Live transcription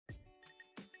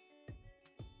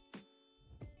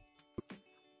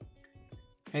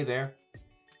Hey there,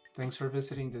 thanks for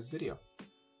visiting this video.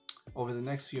 Over the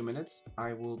next few minutes,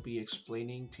 I will be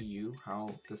explaining to you how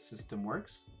the system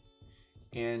works.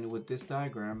 And with this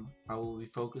diagram, I will be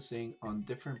focusing on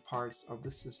different parts of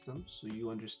the system so you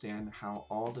understand how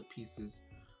all the pieces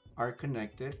are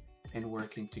connected and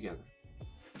working together.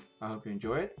 I hope you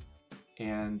enjoy it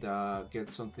and get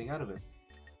something out of it.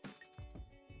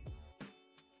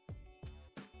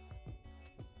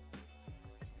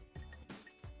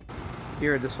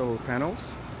 Here are the solar panels.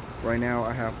 Right now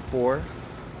I have four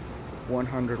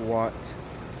 100 watt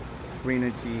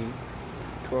Greenergy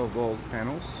 12 volt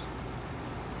panels.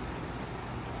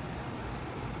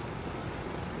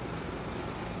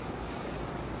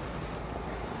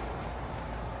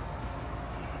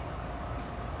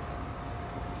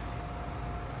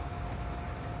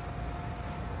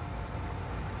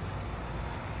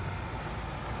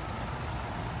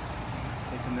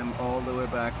 Taking them all the way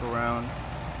back around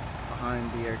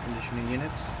behind the air conditioning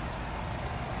units,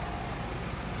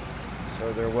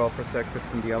 so they're well protected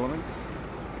from the elements.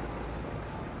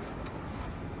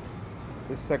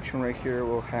 This section right here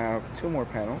will have two more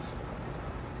panels,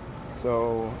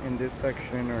 so in this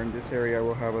section or in this area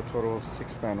we'll have a total of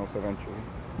 6 panels eventually,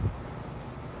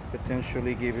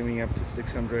 potentially giving me up to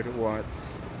 600 watts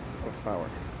of power.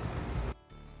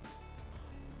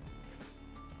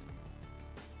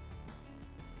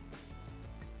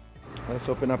 Let's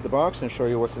open up the box and show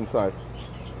you what's inside.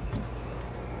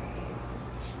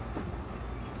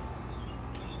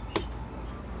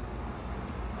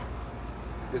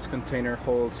 This container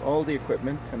holds all the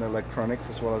equipment and electronics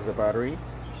as well as the batteries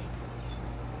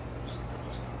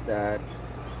that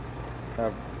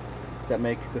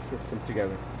make the system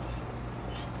together.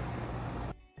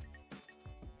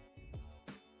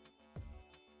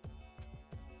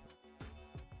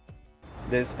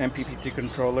 This MPPT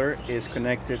controller is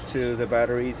connected to the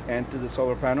batteries and to the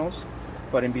solar panels,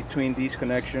 but in between these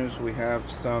connections we have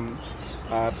some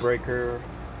breaker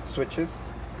switches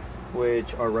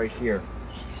which are right here.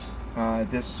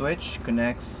 This switch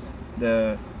connects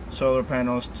the solar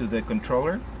panels to the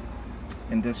controller,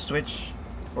 and this switch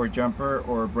or jumper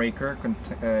or breaker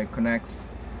connects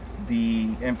the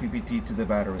MPPT to the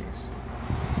batteries.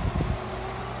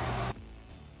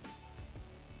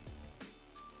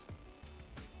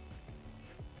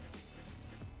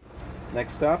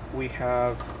 Next up, we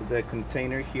have the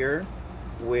container here,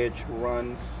 which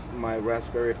runs my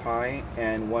Raspberry Pi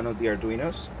and one of the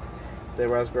Arduinos. The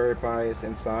Raspberry Pi is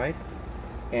inside,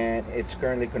 and it's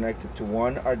currently connected to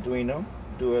one Arduino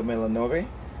Duo 1009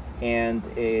 and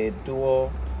a dual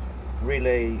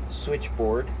relay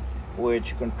switchboard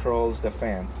which controls the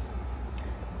fans.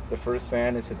 The first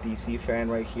fan is a DC fan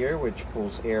right here, which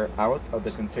pulls air out of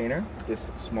the container,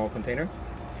 this small container.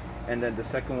 And then the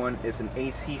second one is an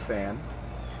AC fan,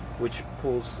 which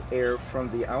pulls air from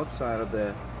the outside of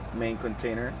the main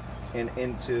container and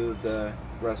into the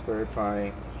Raspberry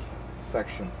Pi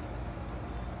section.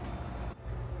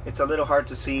 It's a little hard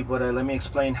to see, but let me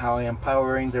explain how I am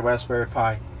powering the Raspberry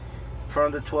Pi.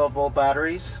 From the 12 volt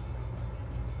batteries,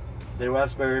 the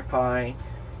Raspberry Pi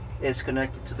is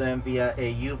connected to them via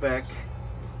a UBEC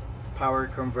power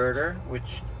converter,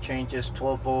 which changes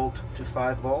 12 volt to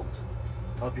 5 volt.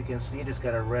 Hope you can see it. It's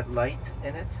got a red light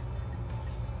in it.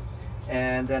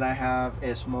 And then I have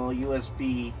a small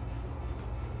USB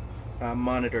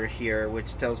monitor here,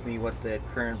 which tells me what the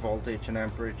current voltage and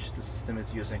amperage the system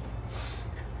is using.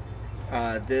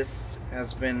 This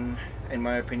has been, in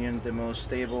my opinion, the most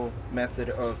stable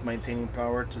method of maintaining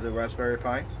power to the Raspberry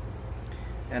Pi,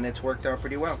 and it's worked out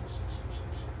pretty well.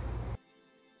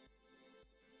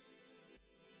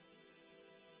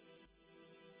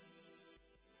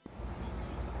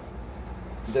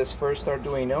 This first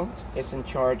Arduino is in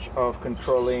charge of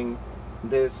controlling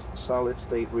this solid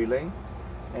state relay,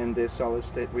 and this solid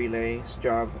state relay's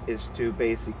job is to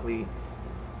basically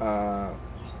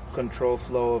control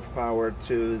flow of power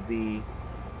to the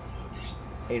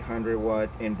 800 watt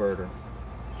inverter.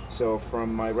 So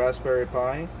from my Raspberry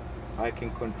Pi I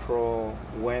can control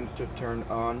when to turn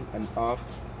on and off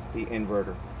the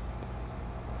inverter.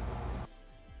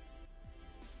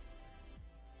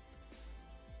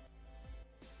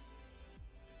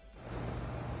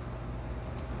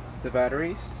 The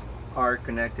batteries are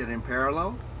connected in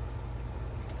parallel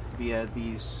via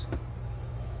these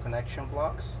connection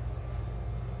blocks,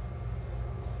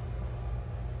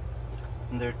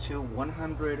 and they're two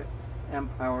 100 amp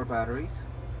hour batteries.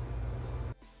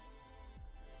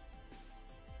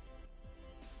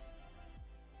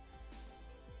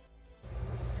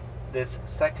 This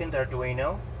second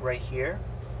Arduino right here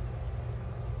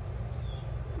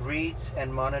reads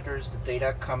and monitors the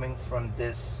data coming from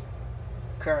this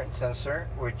current sensor,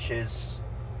 which is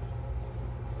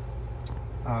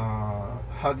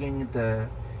hugging the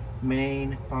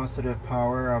main positive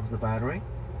power of the battery.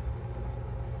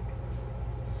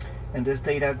 And this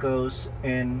data goes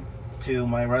into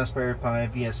my Raspberry Pi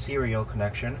via serial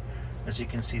connection. As you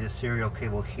can see, the serial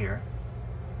cable here.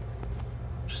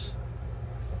 Oops.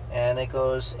 And it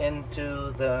goes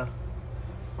into the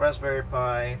Raspberry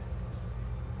Pi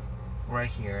right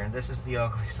here. And this is the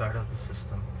ugly side of the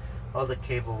system. All the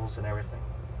cables and everything.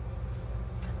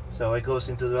 So it goes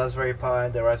into the Raspberry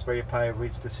Pi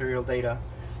reads the serial data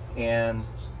and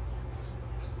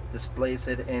displays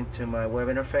it into my web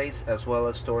interface, as well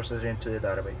as stores it into the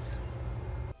database.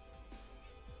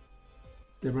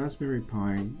 The Raspberry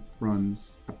Pi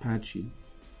runs Apache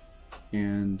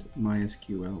and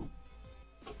MySQL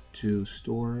to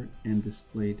store and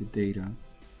display the data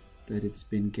that it's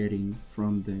been getting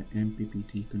from the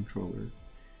MPPT controller,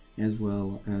 as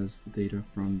well as the data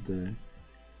from the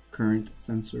current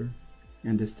sensor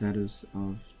and the status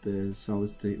of the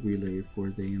solid-state relay for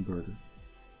the inverter.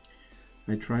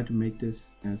 I tried to make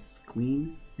this as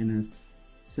clean and as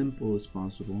simple as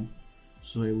possible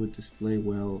so it would display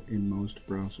well in most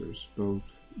browsers, both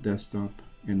desktop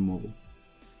and mobile.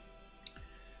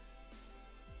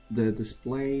 The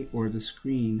display or the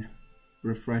screen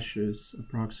refreshes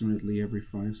approximately every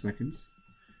 5 seconds,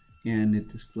 and it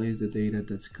displays the data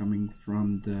that's coming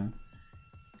from the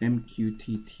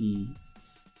MQTT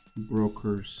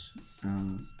broker's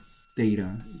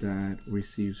data that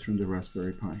receives from the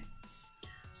Raspberry Pi.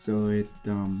 So it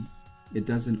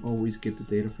doesn't always get the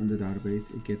data from the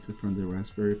database, it gets it from the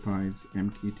Raspberry Pi's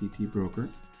MQTT broker,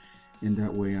 and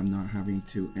that way I'm not having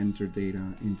to enter data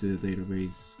into the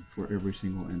database for every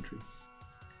single entry.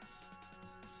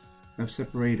 I've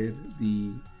separated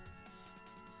the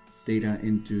data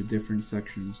into different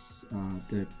sections.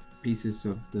 The pieces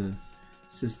of the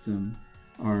system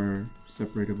are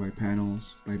separated by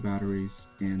panels, by batteries,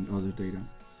 and other data.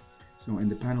 So in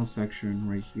the panel section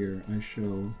right here, I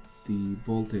show the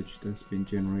voltage that's been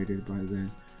generated by the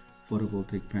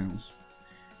photovoltaic panels,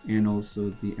 and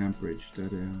also the amperage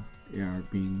that are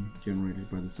being generated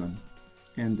by the sun,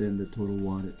 and then the total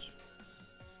wattage.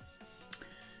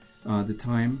 The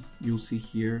time you'll see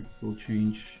here will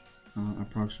change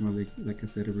approximately, like I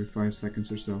said, every 5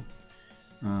 seconds or so,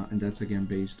 and that's again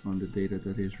based on the data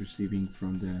that is receiving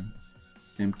from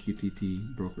the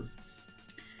MQTT broker.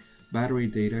 Battery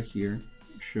data here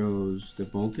shows the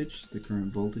voltage, the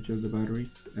current voltage of the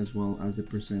batteries, as well as the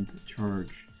percent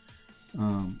charge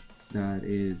that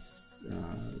is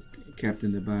kept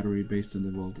in the battery based on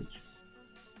the voltage.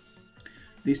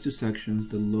 These two sections,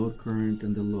 the load current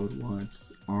and the load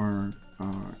watts, are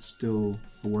still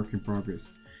a work in progress.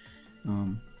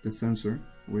 The sensor,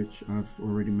 which I've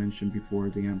already mentioned before,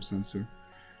 the amp sensor,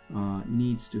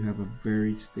 needs to have a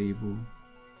very stable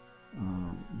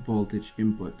voltage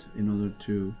input in order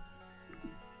to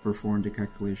perform the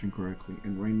calculation correctly,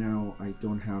 and right now I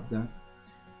don't have that.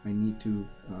 I need to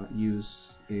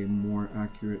use a more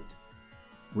accurate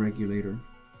regulator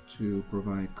to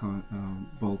provide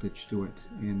voltage to it,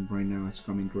 and right now it's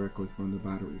coming directly from the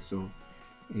battery, so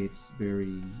it's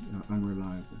very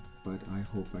unreliable, but I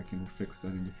hope I can fix that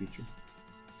in the future.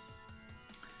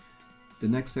 The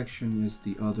next section is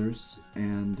the others,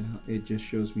 and it just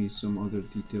shows me some other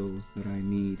details that I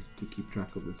need to keep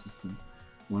track of the system.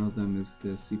 One of them is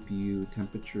the CPU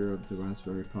temperature of the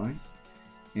Raspberry Pi,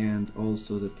 and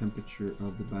also the temperature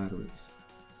of the batteries.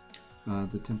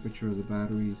 The temperature of the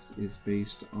batteries is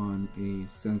based on a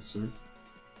sensor,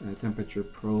 a temperature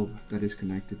probe that is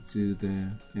connected to the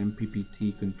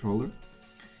MPPT controller,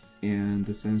 and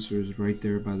the sensor is right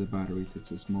there by the batteries.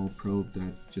 It's a small probe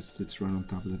that just sits right on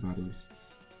top of the batteries.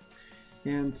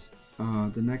 And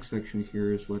the next section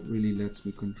here is what really lets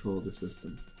me control the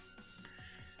system.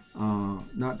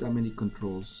 Not that many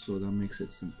controls, so that makes it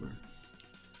simpler.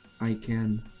 I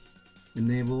can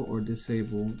enable or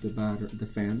disable the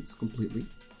fans completely.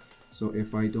 So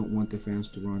if I don't want the fans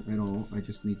to run at all, I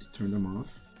just need to turn them off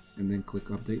and then click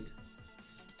update.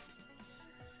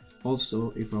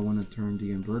 Also, if I want to turn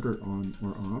the inverter on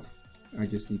or off, I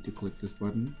just need to click this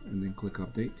button and then click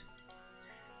update.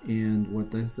 And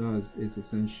what this does is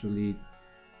essentially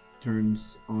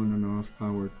turns on and off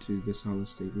power to the solid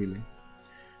state relay.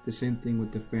 The same thing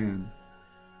with the fan.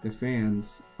 The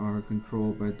fans are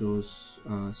controlled by those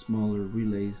smaller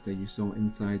relays that you saw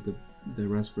inside the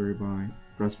Raspberry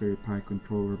Pi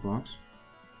controller box.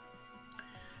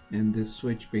 And this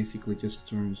switch basically just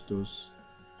turns those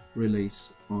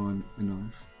relays on and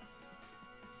off.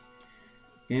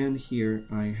 And here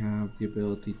I have the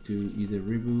ability to either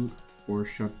reboot or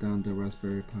shut down the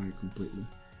Raspberry Pi completely.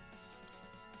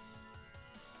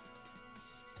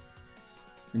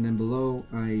 And then below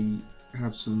I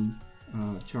have some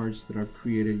charts that I've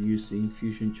created using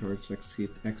Fusion Charts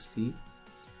XT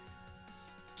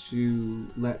to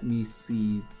let me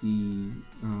see the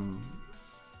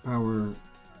power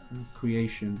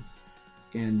creation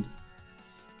and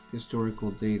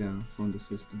historical data from the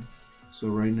system. So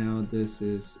right now this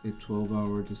is a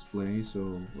 12-hour display,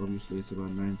 so obviously it's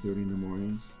about 9:30 in the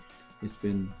mornings. It's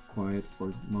been quiet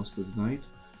for most of the night,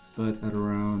 but at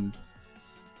around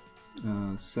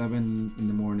 7 in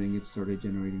the morning it started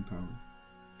generating power.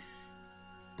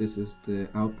 This is the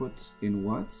output in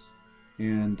watts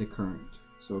and the current.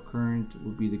 So current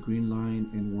will be the green line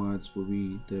and watts will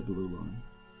be the blue line.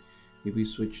 If we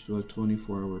switch to a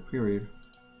 24-hour period,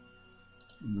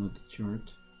 note the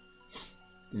chart,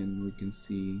 then we can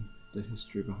see the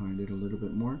history behind it a little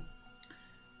bit more.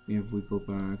 If we go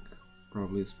back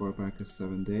probably as far back as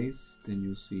 7 days, then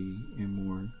you'll see a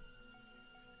more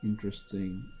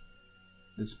interesting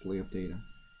display of data.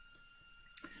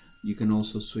 You can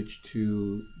also switch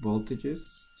to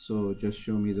voltages, so just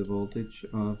show me the voltage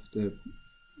of the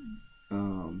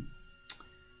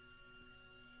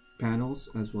panels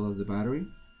as well as the battery.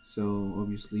 So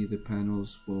obviously the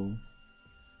panels will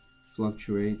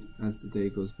fluctuate as the day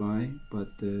goes by,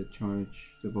 but the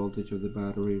voltage of the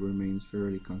battery remains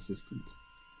fairly consistent,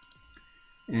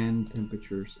 and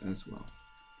temperatures as well.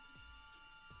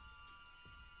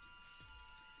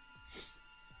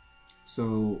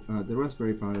 So the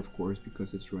Raspberry Pi, of course,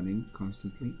 because it's running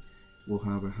constantly, will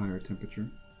have a higher temperature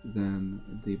than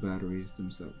the batteries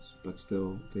themselves, but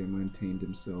still they maintain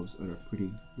themselves at a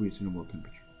pretty reasonable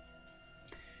temperature.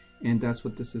 And that's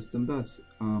what the system does.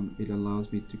 It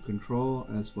allows me to control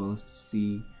as well as to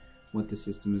see what the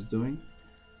system is doing,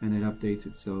 and it updates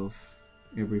itself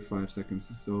every 5 seconds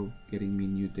or so, getting me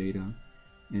new data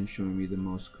and showing me the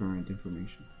most current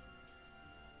information.